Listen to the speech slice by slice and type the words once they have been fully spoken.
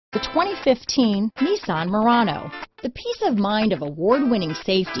The 2015 Nissan Murano. The peace of mind of award-winning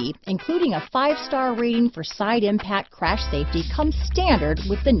safety, including a 5-star rating for side impact crash safety, comes standard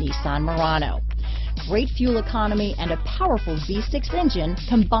with the Nissan Murano. Great fuel economy and a powerful V6 engine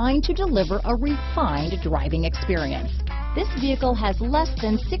combine to deliver a refined driving experience. This vehicle has less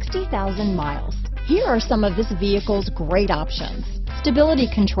than 60,000 miles. Here are some of this vehicle's great options: stability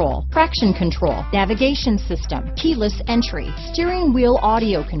control, traction control, navigation system, keyless entry, steering wheel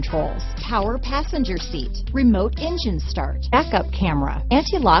audio controls, power passenger seat, remote engine start, backup camera,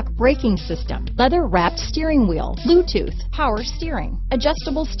 anti-lock braking system, leather-wrapped steering wheel, Bluetooth, power steering,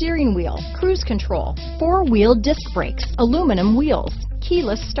 adjustable steering wheel, cruise control, 4-wheel disc brakes, aluminum wheels,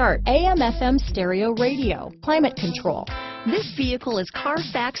 keyless start, AM/FM stereo radio, climate control. This vehicle is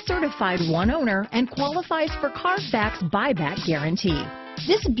CARFAX certified one owner and qualifies for CARFAX buyback guarantee.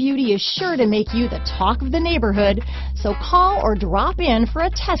 This beauty is sure to make you the talk of the neighborhood, so call or drop in for a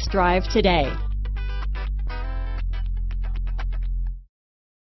test drive today.